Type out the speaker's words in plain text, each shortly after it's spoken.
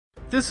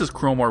This is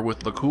Chromar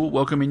with Lekool,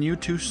 welcoming you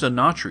to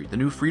Senatry, the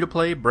new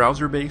free-to-play,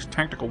 browser-based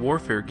tactical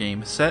warfare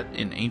game set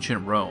in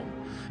ancient Rome.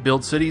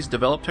 Build cities,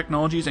 develop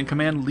technologies, and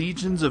command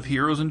legions of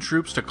heroes and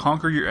troops to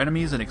conquer your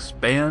enemies and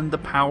expand the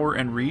power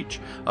and reach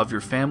of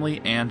your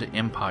family and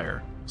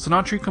empire.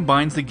 Senatry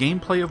combines the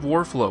gameplay of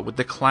Warflow with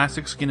the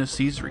classic skin of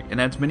Caesarea and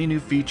adds many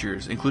new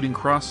features, including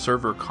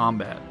cross-server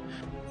combat.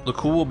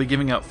 Lekool will be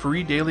giving out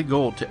free daily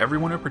gold to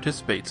everyone who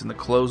participates in the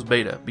closed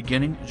beta,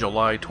 beginning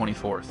July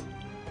 24th.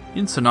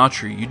 In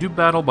Senatry, you do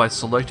battle by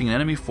selecting an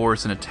enemy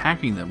force and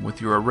attacking them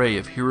with your array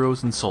of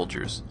heroes and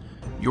soldiers.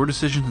 Your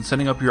decisions in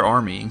setting up your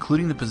army,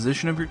 including the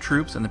position of your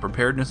troops and the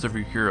preparedness of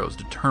your heroes,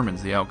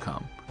 determines the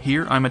outcome.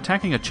 Here, I'm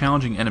attacking a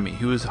challenging enemy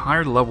who is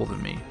higher level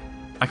than me.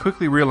 I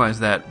quickly realize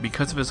that,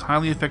 because of his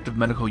highly effective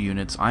medical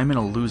units, I'm in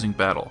a losing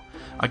battle.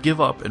 I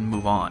give up and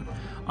move on.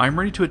 I'm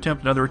ready to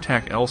attempt another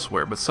attack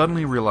elsewhere, but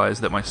suddenly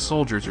realize that my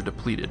soldiers are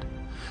depleted.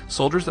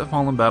 Soldiers that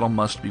fall in battle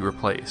must be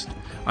replaced.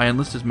 I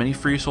enlist as many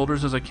free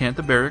soldiers as I can at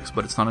the barracks,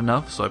 but it's not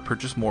enough, so I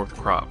purchase more with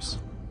crops.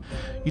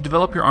 You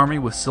develop your army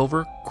with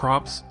silver,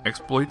 crops,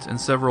 exploits, and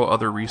several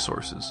other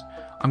resources.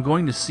 I'm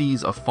going to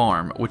seize a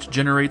farm, which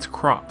generates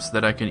crops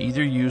that I can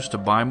either use to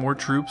buy more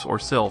troops or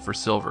sell for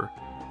silver.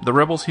 The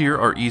rebels here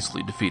are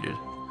easily defeated.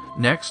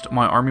 Next,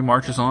 my army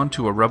marches on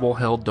to a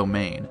rebel-held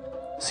domain.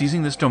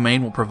 Seizing this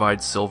domain will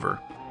provide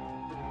silver.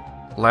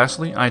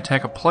 Lastly, I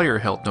attack a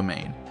player-held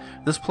domain.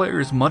 This player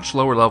is much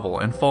lower level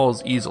and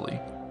falls easily.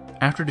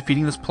 After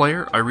defeating this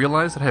player, I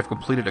realize that I have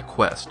completed a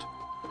quest.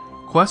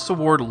 Quests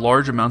award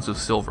large amounts of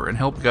silver and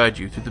help guide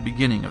you through the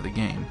beginning of the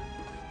game.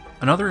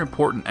 Another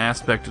important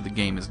aspect of the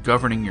game is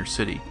governing your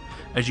city.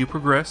 As you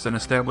progress and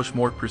establish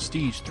more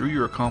prestige through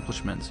your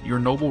accomplishments, your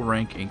noble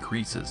rank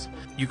increases.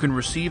 You can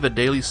receive a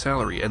daily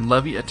salary and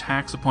levy a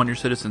tax upon your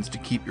citizens to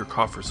keep your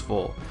coffers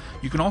full.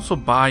 You can also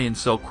buy and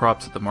sell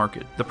crops at the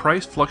market. The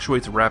price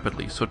fluctuates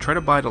rapidly, so try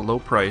to buy at a low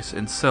price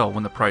and sell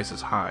when the price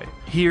is high.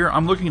 Here,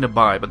 I'm looking to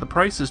buy, but the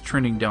price is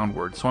trending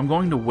downward, so I'm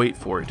going to wait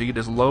for it to get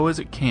as low as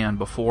it can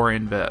before I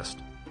invest.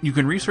 You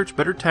can research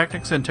better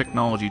tactics and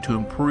technology to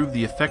improve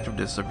the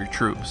effectiveness of your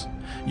troops.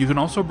 You can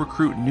also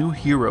recruit new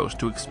heroes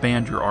to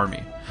expand your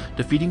army.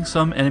 Defeating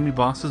some enemy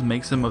bosses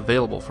makes them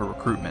available for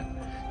recruitment.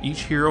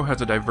 Each hero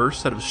has a diverse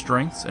set of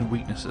strengths and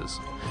weaknesses.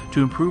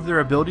 To improve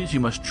their abilities, you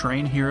must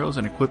train heroes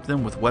and equip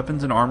them with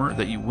weapons and armor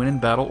that you win in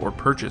battle or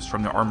purchase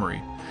from the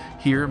armory.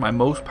 Here, my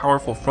most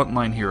powerful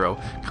frontline hero,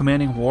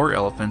 commanding war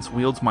elephants,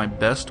 wields my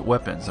best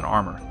weapons and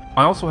armor.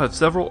 I also have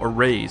several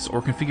arrays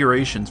or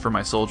configurations for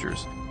my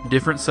soldiers.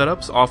 Different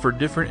setups offer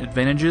different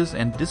advantages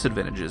and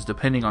disadvantages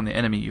depending on the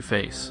enemy you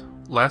face.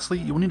 Lastly,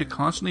 you will need to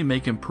constantly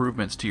make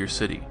improvements to your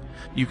city.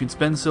 You can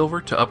spend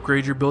silver to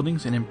upgrade your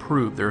buildings and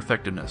improve their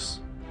effectiveness.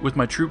 With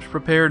my troops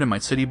prepared and my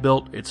city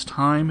built, it's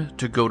time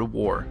to go to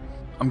war.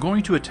 I'm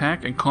going to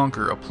attack and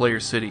conquer a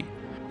player's city.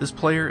 This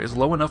player is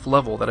low enough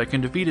level that I can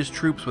defeat his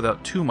troops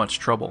without too much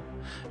trouble.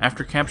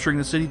 After capturing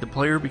the city, the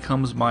player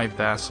becomes my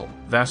vassal.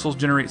 Vassals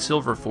generate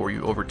silver for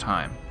you over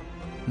time.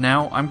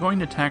 Now, I'm going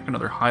to attack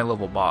another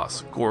high-level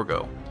boss,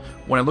 Gorgo.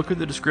 When I look at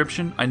the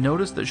description, I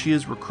notice that she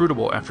is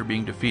recruitable after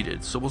being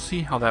defeated, so we'll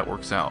see how that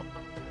works out.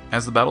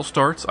 As the battle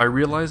starts, I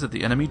realize that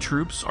the enemy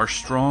troops are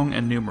strong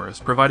and numerous,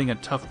 providing a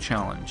tough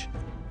challenge.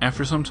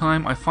 After some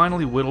time, I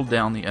finally whittle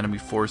down the enemy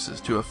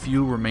forces to a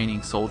few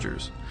remaining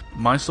soldiers.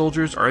 My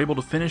soldiers are able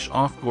to finish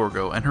off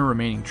Gorgo and her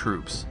remaining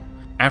troops.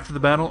 After the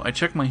battle, I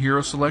check my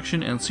hero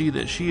selection and see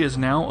that she is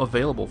now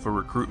available for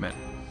recruitment.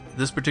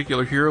 This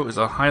particular hero is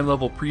a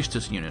high-level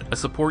priestess unit, a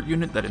support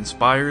unit that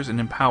inspires and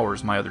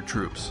empowers my other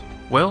troops.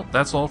 Well,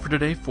 that's all for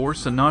today for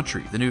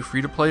Senatry, the new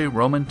free-to-play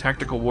Roman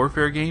tactical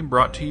warfare game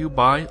brought to you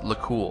by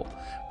Lekool.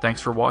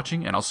 Thanks for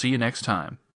watching, and I'll see you next time.